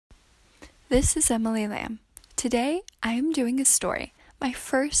This is Emily Lamb. Today, I am doing a story, my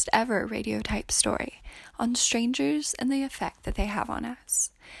first ever radio type story, on strangers and the effect that they have on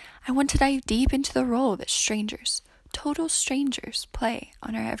us. I want to dive deep into the role that strangers, total strangers, play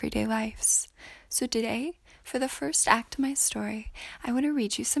on our everyday lives. So today, for the first act of my story, I want to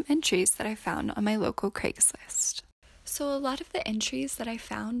read you some entries that I found on my local Craigslist. So a lot of the entries that I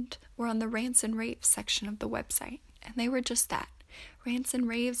found were on the rants and raves section of the website, and they were just that. Rants and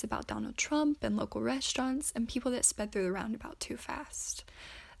raves about Donald Trump and local restaurants and people that sped through the roundabout too fast.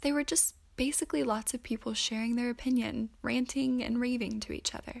 They were just basically lots of people sharing their opinion, ranting and raving to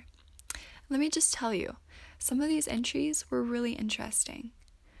each other. Let me just tell you, some of these entries were really interesting.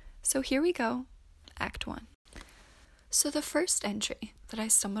 So here we go, Act 1. So the first entry that I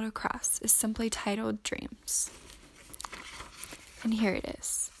stumbled across is simply titled Dreams. And here it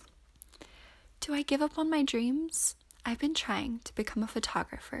is. Do I give up on my dreams? I've been trying to become a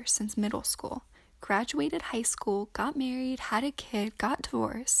photographer since middle school. Graduated high school, got married, had a kid, got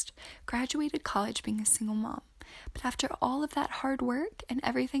divorced, graduated college being a single mom. But after all of that hard work and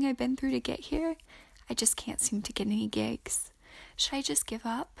everything I've been through to get here, I just can't seem to get any gigs. Should I just give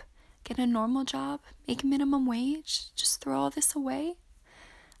up? Get a normal job? Make minimum wage? Just throw all this away?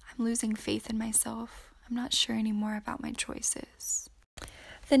 I'm losing faith in myself. I'm not sure anymore about my choices.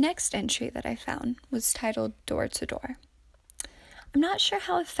 The next entry that I found was titled Door to Door. I'm not sure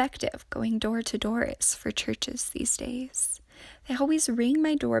how effective going door to door is for churches these days. They always ring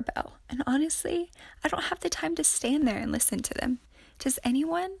my doorbell, and honestly, I don't have the time to stand there and listen to them. Does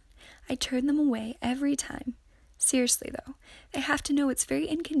anyone? I turn them away every time. Seriously though, they have to know it's very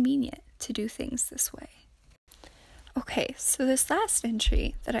inconvenient to do things this way. Okay, so this last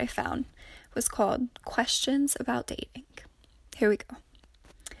entry that I found was called Questions About Dating. Here we go.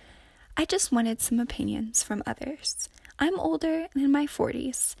 I just wanted some opinions from others. I'm older and in my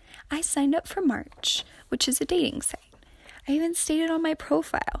 40s. I signed up for March, which is a dating site. I even stated on my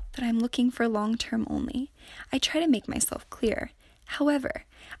profile that I'm looking for long-term only. I try to make myself clear. However,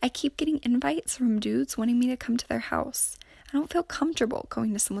 I keep getting invites from dudes wanting me to come to their house. I don't feel comfortable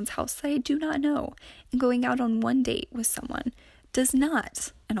going to someone's house that I do not know, and going out on one date with someone does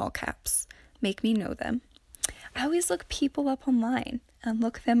not, in all caps, make me know them. I always look people up online and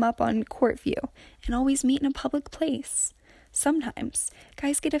look them up on Court View and always meet in a public place. Sometimes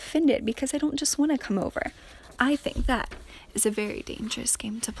guys get offended because I don't just want to come over. I think that is a very dangerous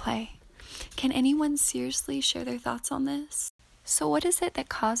game to play. Can anyone seriously share their thoughts on this? So what is it that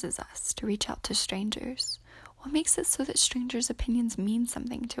causes us to reach out to strangers? What makes it so that strangers' opinions mean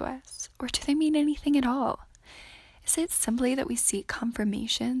something to us? Or do they mean anything at all? Is it simply that we seek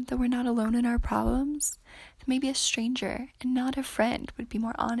confirmation that we're not alone in our problems? That maybe a stranger and not a friend would be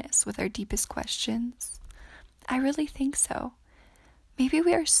more honest with our deepest questions? I really think so. Maybe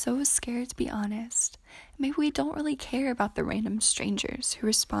we are so scared to be honest. Maybe we don't really care about the random strangers who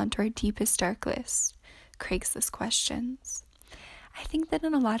respond to our deepest, darkest Craigslist questions. I think that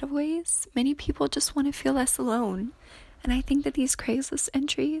in a lot of ways, many people just want to feel less alone. And I think that these Craigslist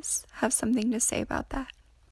entries have something to say about that.